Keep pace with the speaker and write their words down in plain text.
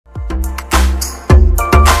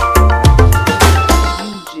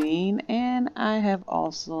have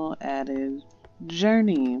also added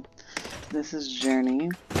Journey. This is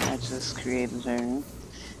Journey. I just created her,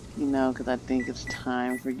 you know, because I think it's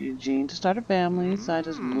time for Eugene to start a family, so I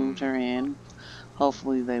just moved her in.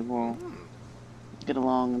 Hopefully they will get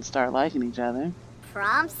along and start liking each other.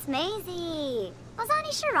 Prom smazy.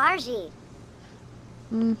 Ozani Shirarji.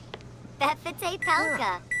 Befete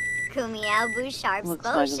Pelka. Kumiao Busharp Looks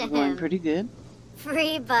like it's going pretty good.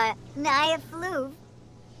 Free but Naya Flu.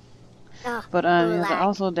 But yes, I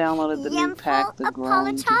also downloaded the new pack, the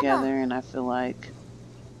Growing Together, and I feel like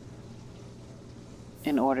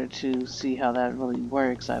in order to see how that really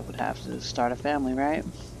works, I would have to start a family, right?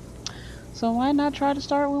 So why not try to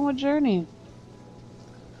start one with Journey?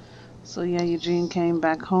 So yeah, Eugene came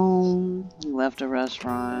back home. He left a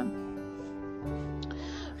restaurant.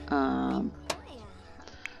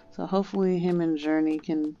 So hopefully him and Journey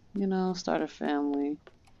can, you know, start a family.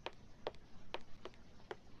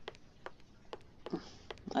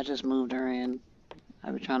 I just moved her in.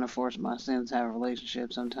 I be trying to force my sins to have a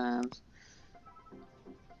relationship sometimes.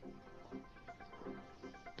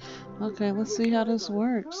 Okay, let's see how this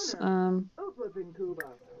works.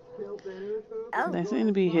 They seem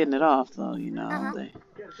to be hitting it off, though, you know.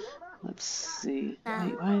 Let's see.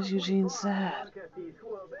 Wait, why is Eugene sad?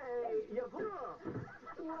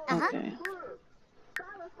 Okay.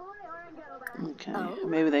 Okay.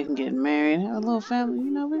 Maybe they can get married, have a little family.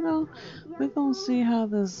 You know, we're gonna see how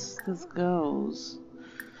this goes.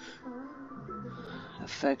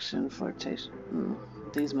 Affection, flirtation.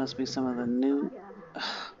 These must be some of the new.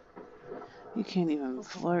 You can't even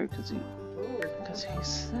flirt because he's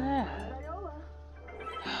sad.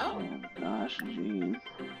 Oh my gosh, Eugene.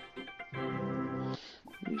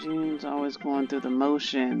 Eugene's always going through the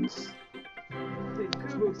motions.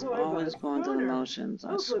 He's always going through the motions,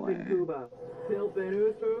 I swear.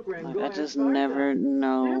 Like, I just never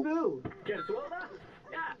know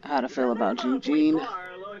how to feel about Eugene.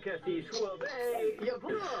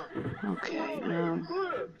 Okay,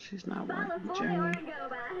 she's not working, Journey.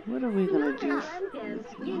 What are we gonna do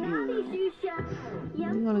with you?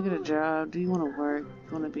 You wanna get a job? Do you wanna work?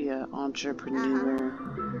 You wanna be an entrepreneur?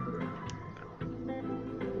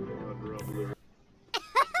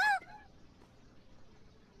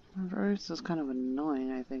 Verse is kind of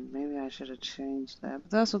annoying, I think. Maybe I should have changed that,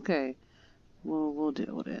 but that's okay. We'll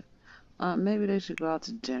deal with it. Maybe they should go out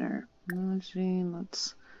to dinner. Gene,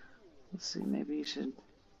 let's see. Maybe you should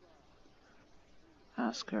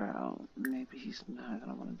ask her out. Maybe he's not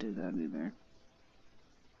gonna want to do that either.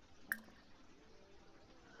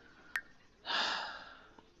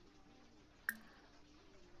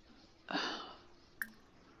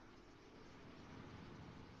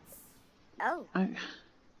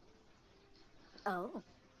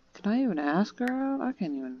 Can I even ask her out? I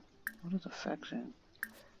can't even. What is affection?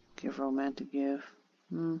 Give romantic gift.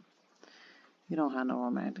 You don't have no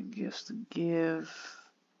romantic gifts to give.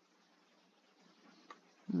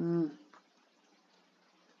 No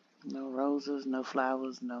roses, no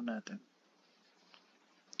flowers, no nothing.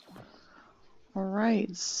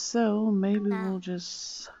 Alright, so maybe we'll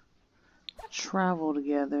just travel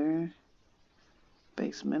together.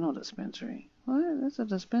 Basemental dispensary. What? That's a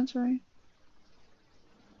dispensary?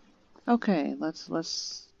 Okay, let's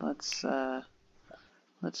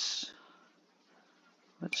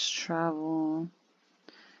travel.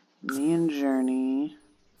 Me and Journey.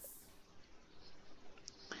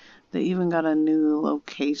 They even got a new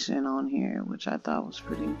location on here, which I thought was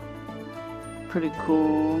pretty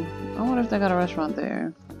cool. I wonder if they got a restaurant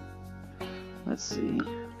there. Let's see.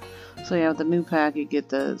 So yeah, with the new pack, you get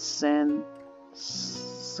the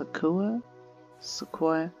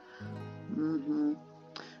Sequoia.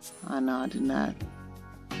 I know I did not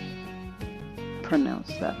pronounce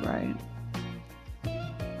that right.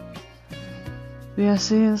 But yeah,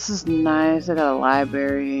 see, this is nice. They got a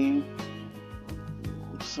library,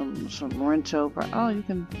 some rental. Oh, you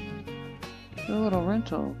can do a little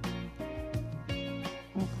rental.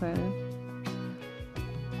 Okay.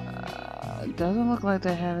 It doesn't look like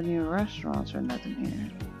they have any restaurants or nothing here.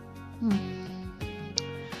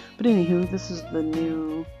 But anywho, this is the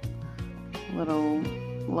new little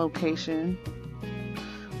location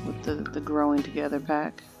with the Growing Together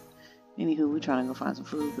pack. Anywho, we're trying to go find some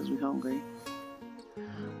food because we're hungry.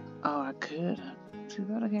 Oh, I could. Too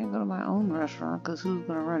bad I can't go to my own restaurant because who's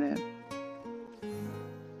gonna run it?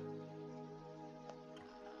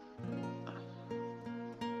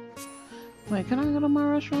 Wait, can I go to my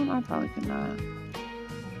restaurant? I probably cannot.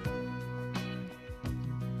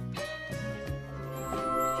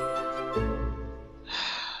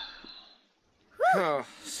 Oh,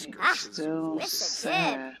 still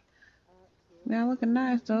sad. Y'all looking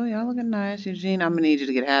nice, though. Y'all looking nice. Eugene, I'm gonna need you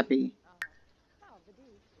to get happy.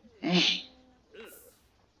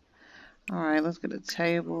 Alright, let's get a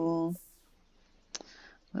table.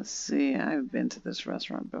 Let's see. I've been to this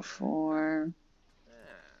restaurant before.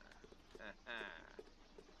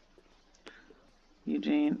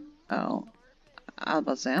 Eugene. Oh, I was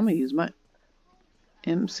about to say, I'm gonna use my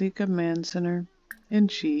MC Command Center and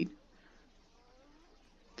cheat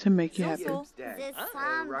to make you happy. The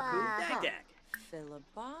samba.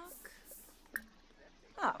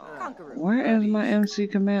 Where is my MC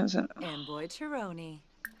Command Center? And boy Chironi.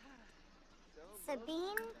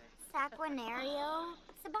 Sabine, Saquinario,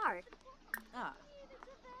 Sabart.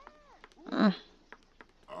 I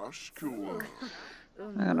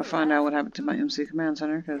gotta find out what happened to my MC Command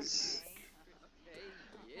Center, because...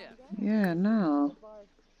 Yeah, no.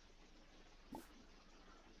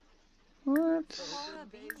 What?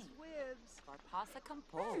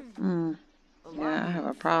 Yeah, I have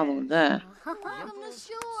a problem with that.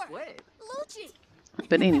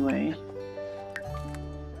 But anyway.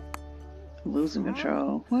 Losing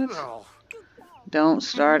control. What? Don't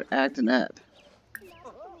start acting up.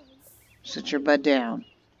 Sit your butt down.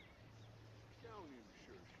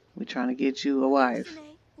 We're trying to get you a wife.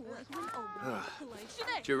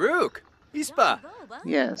 Jaruk, Ispa.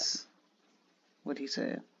 Yes. What he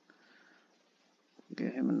said.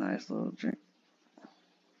 Get him a nice little drink.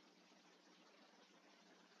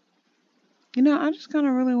 You know, I just kind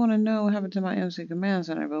of really want to know what happened to my MC Command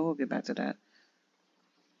Center, but we'll get back to that.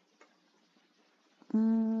 It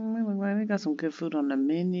looks like they got some good food on the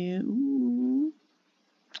menu. Ooh.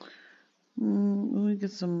 We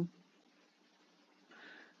get some.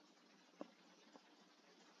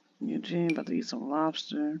 Eugene about to eat some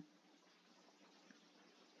lobster.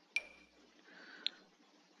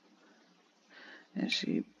 And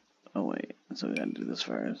she. Oh wait, so we gotta do this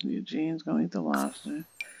first. Eugene's gonna eat the lobster.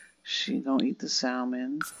 She gonna eat the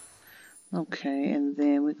salmon. Okay, and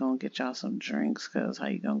then we're gonna get y'all some drinks, cause how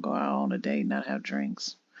you gonna go out on a date and not have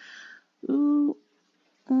drinks? Ooh,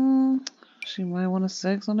 she might want a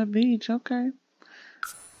sex on the beach. Okay,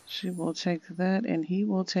 she will take that, and he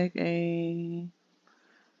will take a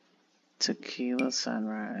tequila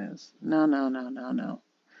sunrise. No.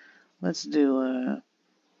 Let's do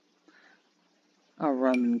a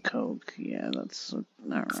rum and coke. Yeah, that's all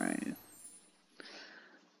right.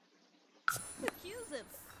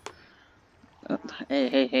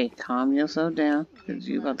 Hey, calm yourself down, because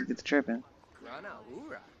you about to get to tripping.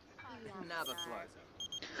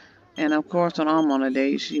 And of course, when I'm on a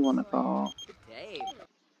date, she want to call.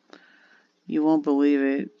 You won't believe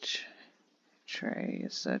it. Trey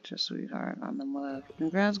is such a sweetheart. I'm in love.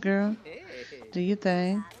 Congrats, girl. Do your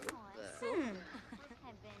thing.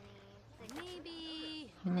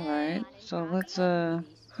 Alright, so let's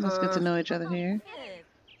get to know each other here.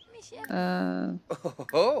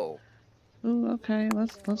 Ooh, okay,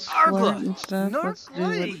 let's flirt and stuff. Let's do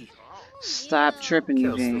it. Stop tripping,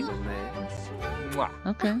 Eugene.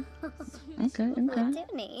 Okay.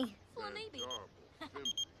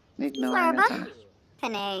 Ignore it.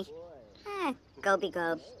 Panay. Gobi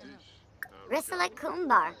Gob. Risalek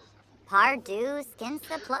Kumbar. Pardu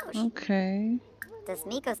Skinsa Plosh. Okay.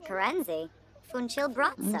 Dasmikos Karenzi. Funchil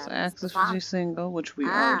Bratsa. Let's ask if she's single, which we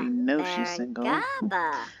already know she's single.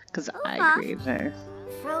 Because I created her.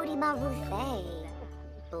 Frody Maruthe.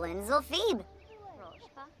 Blinzel Phoebe.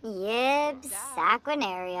 Yib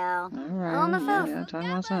Saquinario. Alright, yeah, talking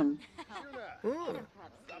about something.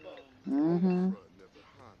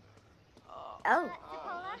 Oh.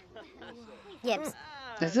 Yibs.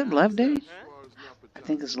 Is it Love Day? I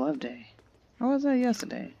think it's Love Day. Or was that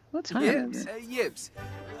yesterday? What time is it? Yibs.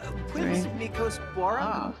 Prince Nikos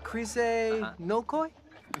Bora? Krise Nokoi?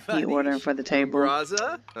 He ordering for the table.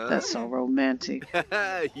 Braza? That's so romantic.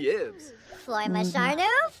 Yibs. Floy Masharnu?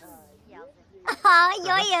 Ah,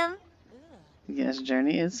 yoyim. Yes,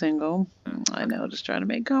 Journey is single. I know, just trying to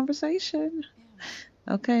make conversation.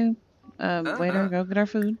 Okay, waiter, go get our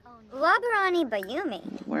food. Wabarani Bayumi.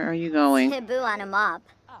 Where are you going? Tibu on a mop.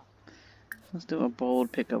 Let's do a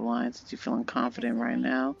bold pickup line since you're feeling confident right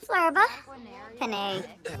now. Flurba. Panay.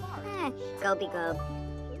 Gobi Gob.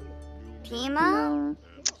 Pima.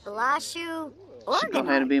 Blashu. She go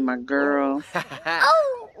ahead and be my girl.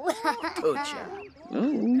 Oh!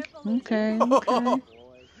 Ooh, okay.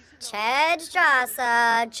 Chad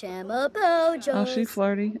Strasa. Chima Bojo. Oh, she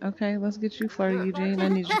flirty. Okay, let's get you flirty, Eugene. I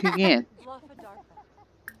need you to kick in.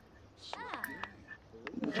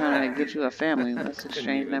 I'm trying to get you a family. Let's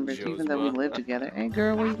exchange numbers even though we live together. Hey,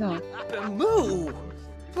 girl, where you going? Moo!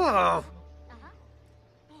 Oh.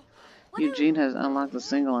 Eugene has unlocked the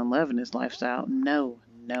single and love in his lifestyle. No.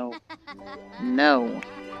 No. No.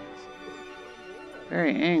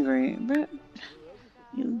 Very angry, but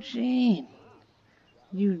Eugene.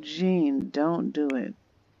 Eugene, don't do it.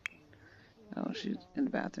 Oh, she's in the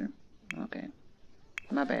bathroom. Okay.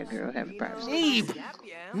 My bad, girl. Have your privacy. Neeb!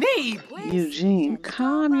 Neeb! Eugene,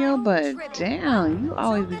 calm your butt down. You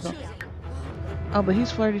always be going. Oh, but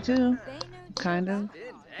he's flirty too. Kind of.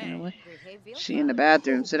 In a way. She in the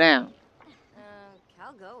bathroom. Sit down.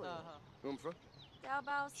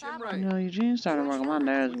 You know, Eugene's starting to work on my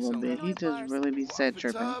nerves a little bit. He just really be set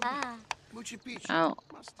tripping. Out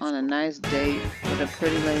on a nice date with a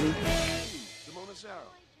pretty lady.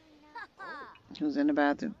 He was in the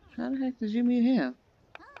bathroom. How the heck did you meet him?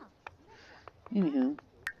 Anywho.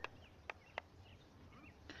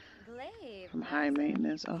 From high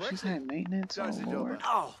maintenance. Oh, she's high maintenance? Oh, Lord.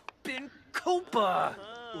 Oh, Ben Copa!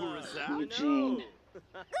 Eugene.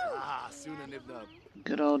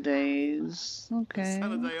 Good old days. Okay.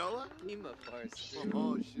 Alright.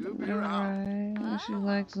 She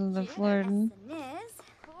likes the flirting.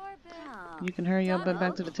 You can hurry your butt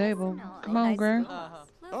back to the table. Come on, girl.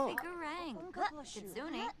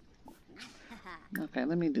 Okay,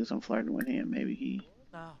 let me do some flirting with him. Maybe he...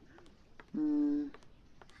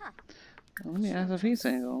 Let me ask if he's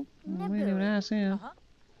single. Let me even ask him.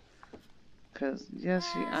 Cause yes,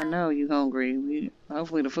 I know you hungry.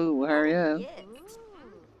 Hopefully the food will hurry up.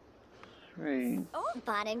 Right.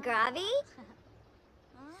 Bon and Gravy?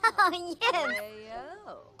 Oh, yes.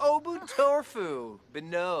 Obu Torfu,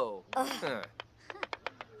 Beno.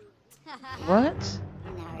 What?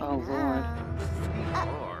 Oh Lord.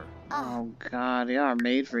 Oh God, they are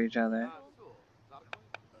made for each other.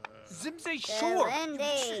 Zimze Shore.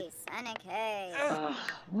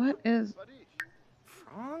 What is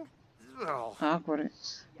Wrong? Oh. awkward?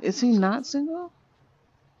 Is he not single?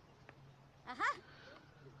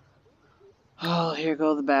 Oh, here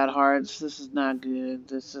go the bad hearts. This is not good.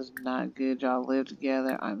 This is not good. Y'all live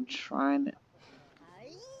together. I'm trying to...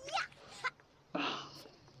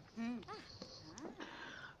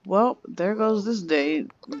 Well, there goes this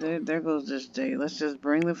date. There goes this date. Let's just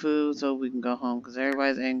bring the food so we can go home because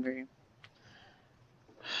everybody's angry.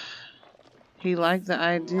 He liked the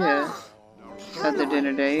idea of the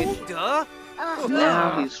dinner date. Duh.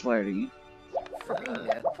 Now he's flirty.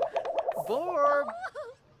 Borb.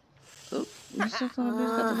 Oh, you still got the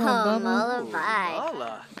little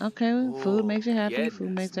bubble? Okay, food makes you happy.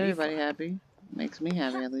 Food makes everybody happy. Makes me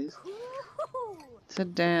happy at least.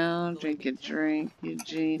 Sit down, drink your drink.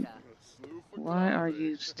 Eugene, why are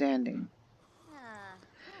you standing?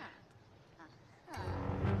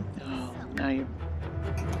 Oh, now you're...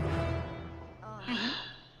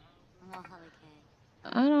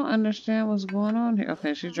 I don't understand what's going on here.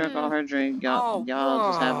 Okay, she drank all her drink. Y'all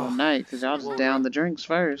just have a night because y'all just down the drinks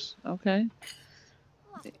first. Okay.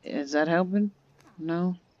 Is that helping?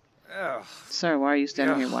 No? Sir, why are you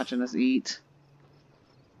standing here watching us eat?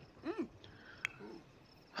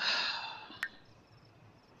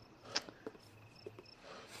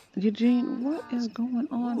 Eugene, what is going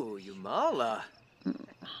on? Ooh, Yumala.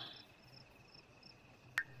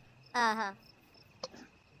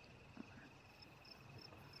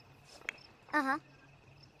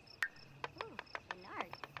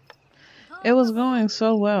 It was going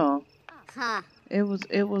so well.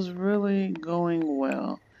 It was really going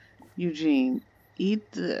well. Eugene,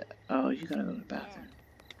 eat the... Oh, you gotta go to the bathroom.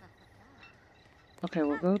 Okay,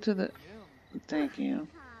 we'll go to the... Thank you.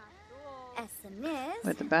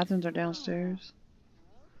 Wait, the bathrooms are downstairs?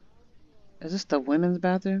 Is this the women's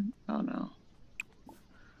bathroom? Oh, no.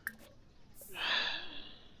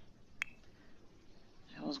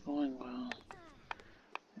 It was going well.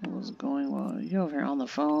 It was going well. You over here on the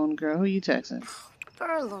phone, girl. Who you texting?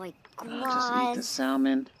 Burloy, just eat the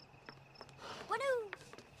salmon.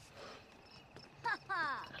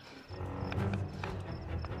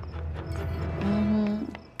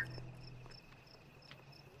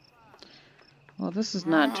 Well, this is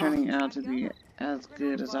not turning out to be as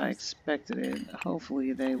good as I expected it.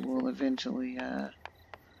 Hopefully they will eventually,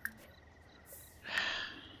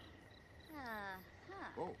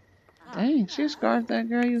 Dang, she scarfed that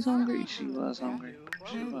girl. You was hungry? She was hungry.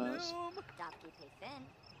 She was.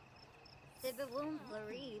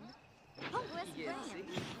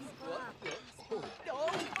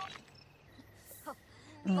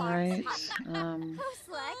 Alright,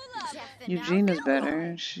 Eugene is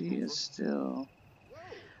better. She is still...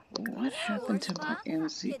 What happened to my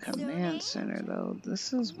MC Command Center, though?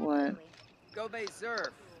 This is what... Go bay surf.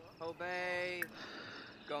 Obey.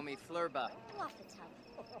 Go me flurba.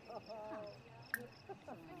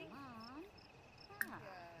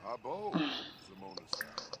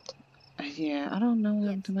 I Yeah, I don't know what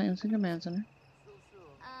happened to my Instant Command Center.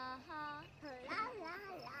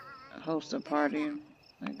 Host a party.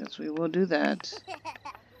 I guess we will do that.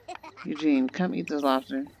 Eugene, come eat this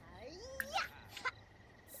lobster.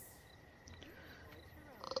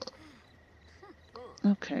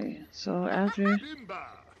 Okay, so after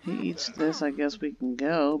he eats this, I guess we can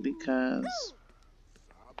go because,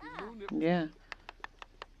 yeah.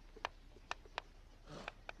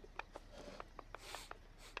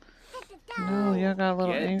 No, y'all got a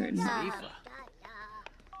little angry.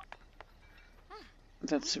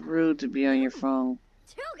 That's rude to be on your phone.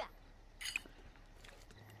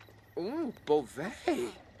 Ooh, Beauvais.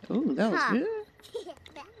 Ooh, that was good.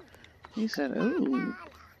 He said, ooh.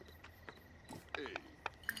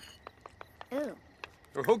 Ooh.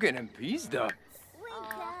 Rogan and Pizda.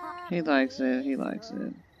 He likes it, he likes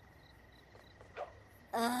it.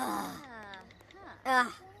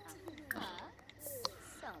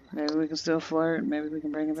 Maybe we can still flirt. Maybe we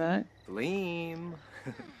can bring it back. Gleam.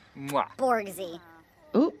 Mwah. Borgsy.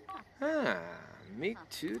 Ooh, Ah, me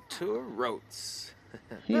too to roats.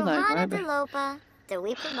 he like Ruhana right de back. Lopa. De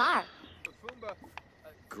Weepamar.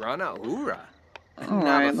 Grana Ura.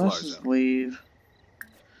 Alright, let's just leave.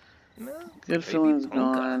 No, Good baby feelings Ponka.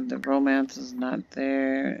 gone. The romance is not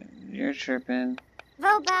there. You're tripping.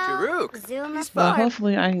 Vobel. Jaruk. Zuma He's Well, Ford.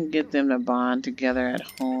 hopefully I can get them to bond together at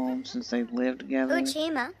home since they live together.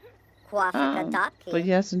 Uchima. Kwafaka Dopki. But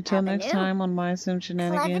yes, until next Avenue. time on My Sim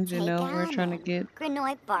Shenanigans, you know, we're trying to get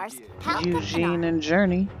Grinoy Bars. Eugene and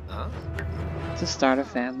Journey Huh? to start a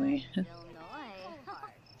family.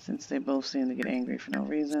 Since they both seem to get angry for no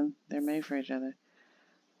reason, they're made for each other.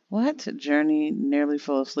 What? Journey nearly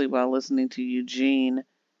fell asleep while listening to Eugene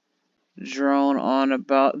drone on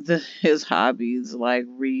about his hobbies, like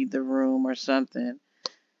read the room or something.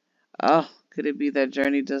 Oh, could it be that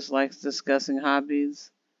Journey just likes discussing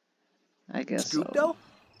hobbies? I guess so.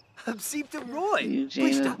 Eugene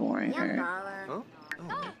is boring her.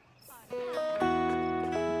 Huh?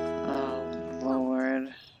 Oh,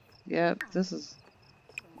 Lord. Yep, this is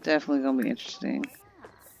definitely going to be interesting.